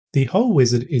The Hole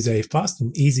Wizard is a fast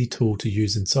and easy tool to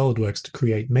use in SOLIDWORKS to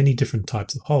create many different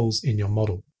types of holes in your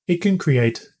model. It can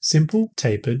create simple,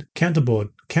 tapered,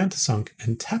 counterbored, countersunk,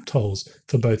 and tapped holes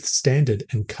for both standard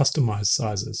and customized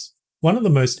sizes. One of the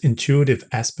most intuitive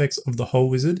aspects of the Hole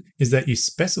Wizard is that you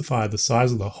specify the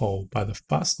size of the hole by the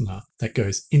fastener that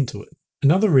goes into it.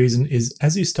 Another reason is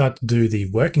as you start to do the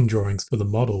working drawings for the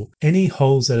model, any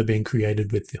holes that are being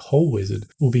created with the Hole Wizard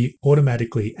will be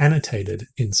automatically annotated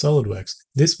in SOLIDWORKS,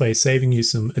 this way saving you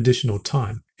some additional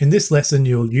time. In this lesson,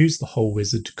 you'll use the Hole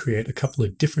Wizard to create a couple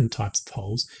of different types of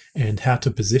holes and how to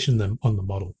position them on the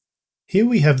model. Here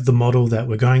we have the model that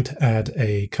we're going to add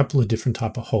a couple of different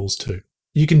type of holes to.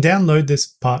 You can download this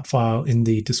part file in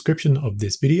the description of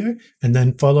this video and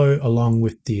then follow along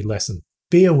with the lesson.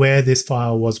 Be aware this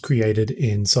file was created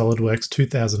in SOLIDWORKS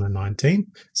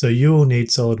 2019, so you will need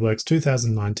SOLIDWORKS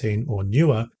 2019 or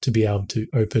newer to be able to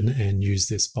open and use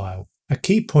this file. A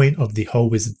key point of the Hole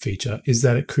Wizard feature is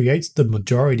that it creates the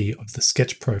majority of the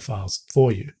sketch profiles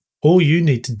for you. All you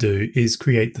need to do is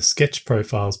create the sketch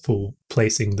profiles for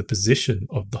placing the position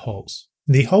of the holes.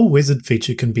 The Hole Wizard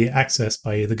feature can be accessed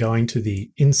by either going to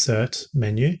the Insert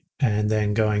menu and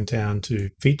then going down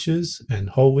to Features and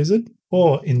Hole Wizard,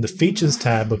 or in the Features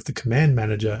tab of the Command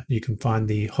Manager, you can find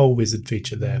the Hole Wizard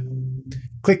feature there.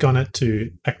 Click on it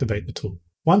to activate the tool.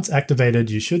 Once activated,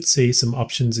 you should see some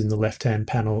options in the left-hand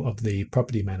panel of the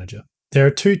Property Manager. There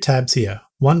are two tabs here,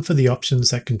 one for the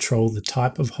options that control the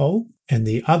type of hole, and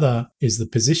the other is the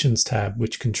Positions tab,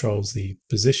 which controls the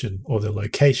position or the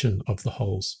location of the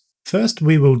holes. First,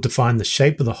 we will define the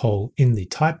shape of the hole in the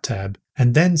Type tab,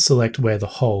 and then select where the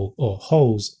hole or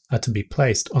holes are to be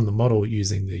placed on the model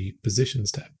using the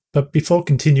Positions tab. But before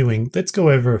continuing, let's go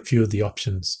over a few of the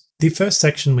options. The first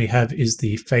section we have is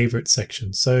the favorite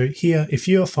section. So here, if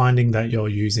you're finding that you're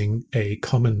using a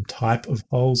common type of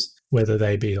holes, whether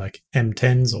they be like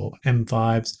M10s or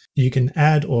M5s, you can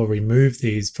add or remove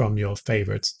these from your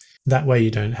favorites. That way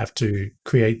you don't have to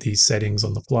create these settings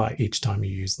on the fly each time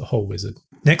you use the Hole Wizard.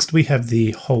 Next, we have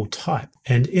the hole type.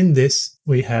 And in this,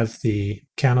 we have the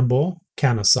counterbore,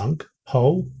 countersunk,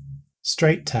 hole,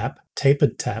 straight tap,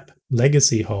 tapered tap,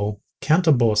 legacy hole,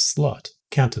 counterbore slot,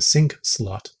 countersink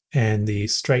slot, and the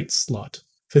straight slot.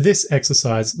 For this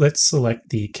exercise, let's select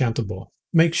the counterbore.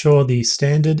 Make sure the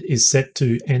standard is set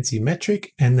to ANSI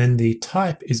metric, and then the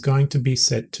type is going to be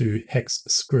set to hex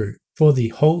screw. For the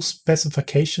hole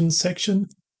specifications section,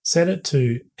 set it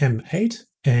to M8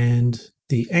 and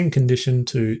the end condition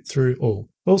to through all.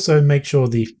 Also make sure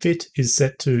the fit is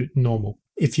set to normal.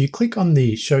 If you click on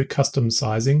the show custom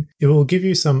sizing, it will give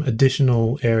you some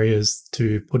additional areas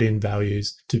to put in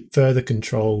values to further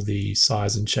control the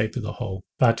size and shape of the hole.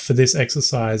 But for this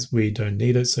exercise, we don't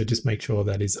need it, so just make sure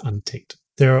that is unticked.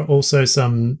 There are also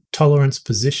some tolerance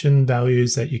position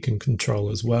values that you can control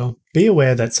as well. Be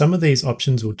aware that some of these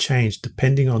options will change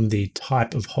depending on the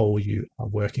type of hole you are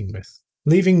working with.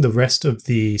 Leaving the rest of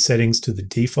the settings to the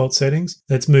default settings,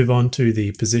 let's move on to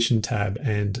the Position tab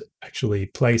and actually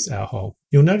place our hole.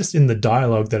 You'll notice in the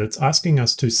dialog that it's asking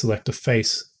us to select a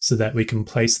face so that we can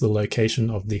place the location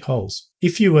of the holes.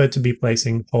 If you were to be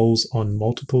placing holes on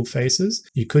multiple faces,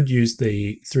 you could use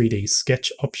the 3D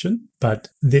sketch option, but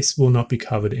this will not be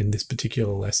covered in this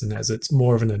particular lesson as it's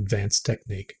more of an advanced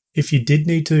technique. If you did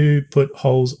need to put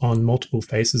holes on multiple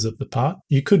faces of the part,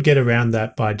 you could get around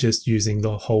that by just using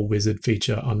the Hole Wizard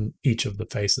feature on each of the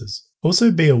faces.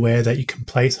 Also be aware that you can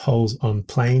place holes on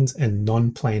planes and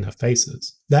non-planar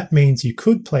faces. That means you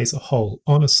could place a hole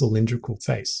on a cylindrical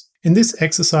face. In this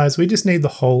exercise, we just need the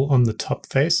hole on the top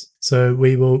face. So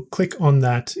we will click on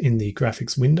that in the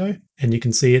graphics window, and you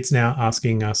can see it's now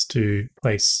asking us to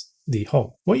place the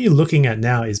hole. What you're looking at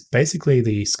now is basically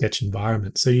the sketch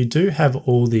environment. So you do have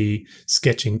all the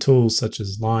sketching tools such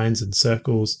as lines and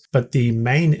circles, but the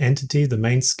main entity, the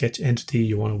main sketch entity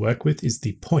you want to work with is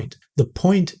the point. The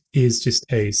point is just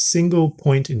a single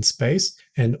point in space,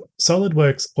 and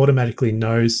SOLIDWORKS automatically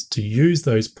knows to use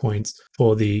those points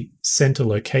for the center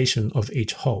location of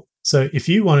each hole. So if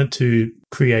you wanted to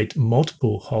create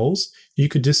multiple holes, you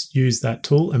could just use that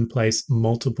tool and place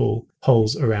multiple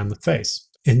holes around the face.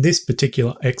 In this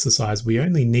particular exercise, we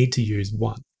only need to use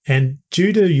one. And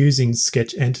due to using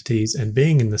sketch entities and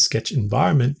being in the sketch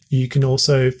environment, you can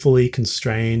also fully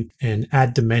constrain and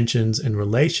add dimensions and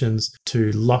relations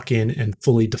to lock in and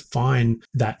fully define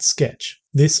that sketch.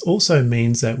 This also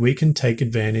means that we can take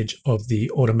advantage of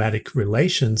the automatic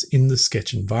relations in the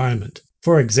sketch environment.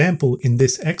 For example, in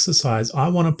this exercise, I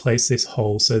want to place this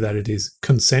hole so that it is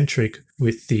concentric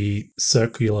with the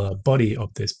circular body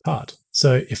of this part.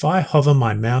 So if I hover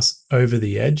my mouse over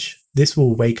the edge, this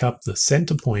will wake up the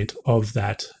center point of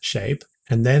that shape,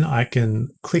 and then I can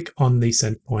click on the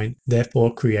center point,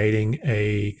 therefore creating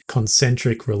a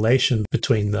concentric relation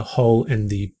between the hole and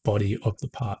the body of the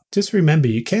part. Just remember,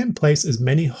 you can place as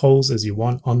many holes as you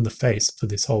want on the face for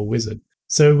this hole wizard.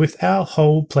 So with our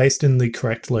hole placed in the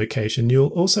correct location, you'll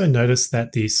also notice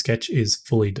that the sketch is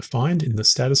fully defined in the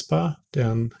status bar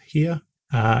down here,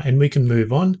 and we can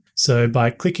move on. So by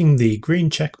clicking the green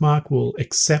check mark, we'll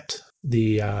accept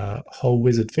the hole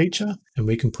wizard feature, and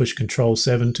we can push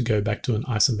Ctrl+7 to go back to an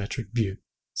isometric view.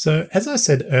 So as I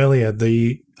said earlier,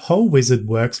 the hole wizard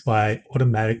works by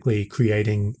automatically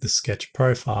creating the sketch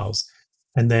profiles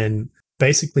and then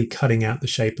basically cutting out the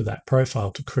shape of that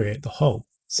profile to create the hole.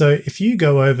 So if you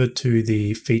go over to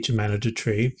the feature manager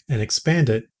tree and expand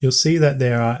it, you'll see that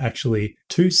there are actually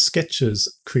two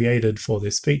sketches created for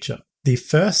this feature. The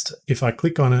first, if I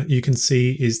click on it, you can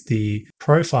see is the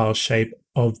profile shape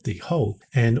of the hole.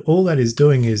 And all that is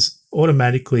doing is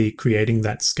automatically creating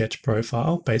that sketch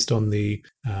profile based on the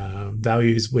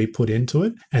values we put into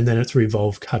it, and then it's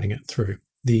revolve cutting it through.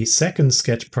 The second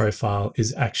sketch profile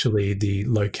is actually the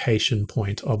location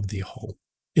point of the hole.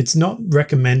 It's not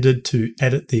recommended to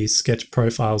edit these sketch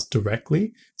profiles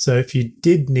directly, so if you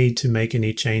did need to make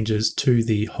any changes to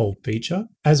the hole feature,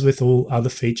 as with all other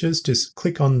features, just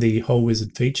click on the hole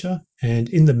wizard feature and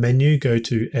in the menu go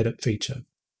to edit feature.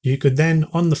 You could then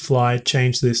on the fly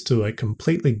change this to a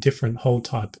completely different hole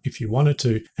type if you wanted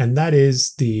to, and that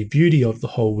is the beauty of the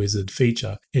hole wizard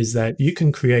feature, is that you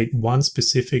can create one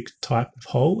specific type of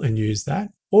hole and use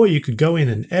that, or you could go in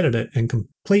and edit it and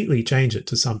completely change it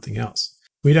to something else.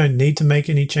 We don't need to make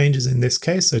any changes in this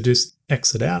case, so just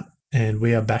exit out and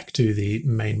we are back to the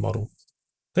main model.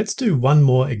 Let's do one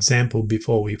more example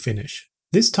before we finish.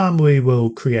 This time we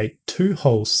will create two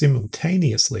holes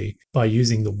simultaneously by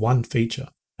using the one feature.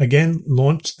 Again,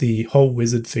 launch the hole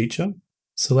wizard feature,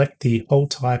 select the hole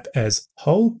type as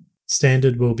hole,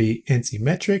 standard will be ANSI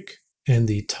metric, and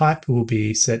the type will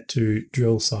be set to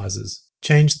drill sizes.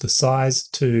 Change the size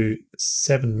to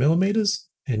 7 millimeters.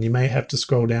 And you may have to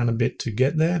scroll down a bit to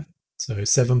get there. So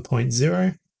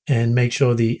 7.0, and make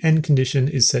sure the end condition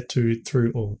is set to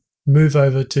through all. Move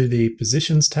over to the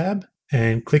positions tab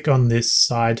and click on this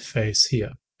side face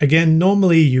here. Again,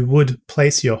 normally you would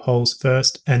place your holes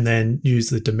first and then use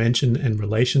the dimension and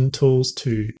relation tools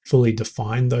to fully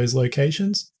define those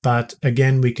locations. But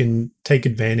again, we can take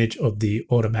advantage of the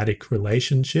automatic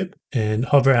relationship and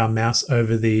hover our mouse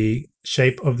over the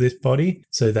shape of this body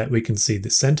so that we can see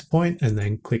the center point and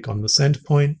then click on the center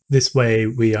point. This way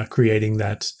we are creating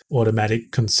that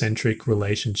automatic concentric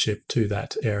relationship to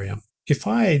that area. If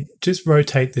I just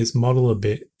rotate this model a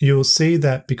bit, you'll see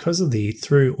that because of the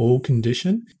through all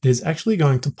condition, it is actually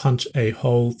going to punch a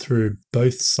hole through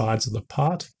both sides of the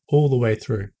part all the way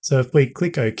through. So if we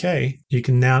click OK, you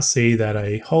can now see that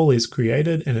a hole is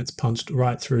created and it's punched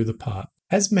right through the part.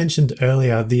 As mentioned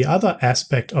earlier, the other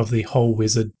aspect of the hole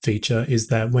wizard feature is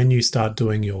that when you start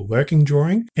doing your working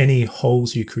drawing, any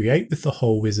holes you create with the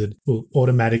hole wizard will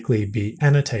automatically be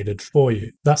annotated for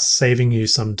you, thus saving you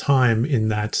some time in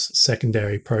that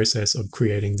secondary process of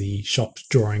creating the shop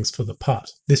drawings for the part.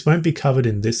 This won't be covered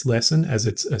in this lesson as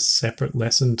it's a separate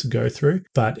lesson to go through,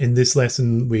 but in this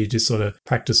lesson we just sort of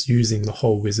practice using the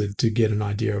hole wizard to get an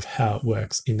idea of how it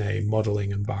works in a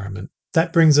modeling environment.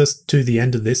 That brings us to the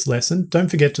end of this lesson. Don't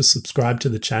forget to subscribe to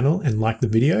the channel and like the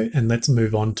video, and let's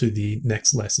move on to the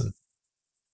next lesson.